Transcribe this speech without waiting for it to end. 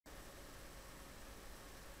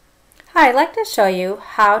Hi, I'd like to show you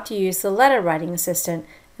how to use the letter writing assistant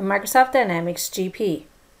in Microsoft Dynamics GP.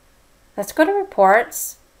 Let's go to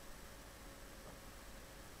Reports,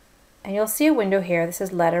 and you'll see a window here that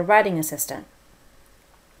says Letter Writing Assistant.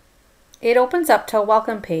 It opens up to a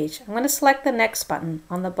welcome page. I'm going to select the Next button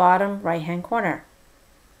on the bottom right-hand corner.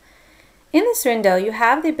 In this window, you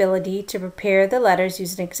have the ability to prepare the letters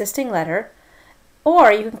using an existing letter,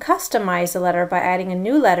 or you can customize the letter by adding in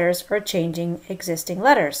new letters or changing existing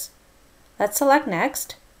letters. Let's select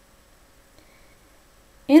Next.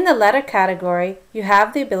 In the letter category, you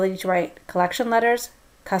have the ability to write collection letters,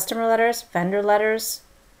 customer letters, vendor letters.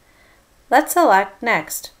 Let's select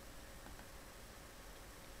Next.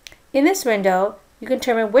 In this window, you can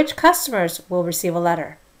determine which customers will receive a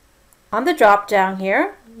letter. On the drop down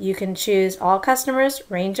here, you can choose all customers,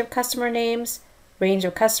 range of customer names, range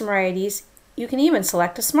of customer IDs. You can even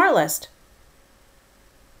select a smart list.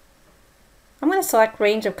 I'm going to select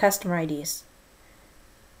range of customer IDs.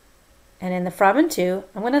 And in the from and to,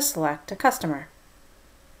 I'm going to select a customer.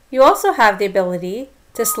 You also have the ability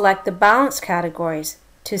to select the balance categories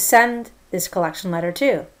to send this collection letter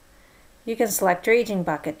to. You can select your aging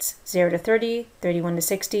buckets, 0 to 30, 31 to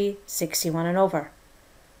 60, 61 and over.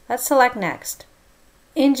 Let's select Next.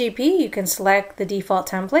 In GP, you can select the default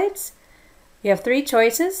templates. You have 3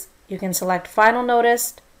 choices. You can select Final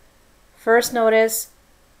Notice, First Notice,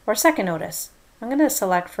 or Second Notice. I'm going to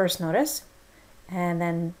select First Notice and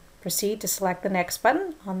then proceed to select the Next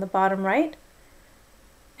button on the bottom right.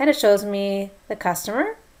 And it shows me the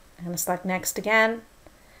customer. I'm going to select Next again.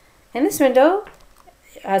 In this window,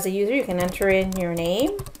 as a user, you can enter in your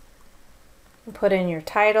name and put in your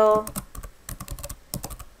title,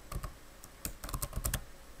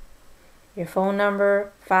 your phone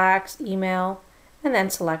number, fax, email, and then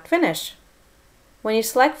select Finish. When you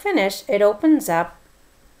select Finish, it opens up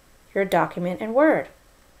your document in Word.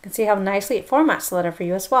 You can see how nicely it formats the letter for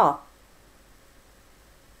you as well.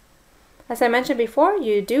 As I mentioned before,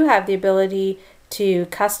 you do have the ability to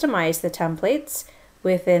customize the templates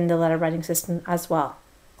within the letter writing system as well.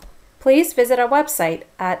 Please visit our website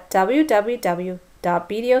at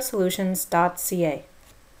www.bdosolutions.ca.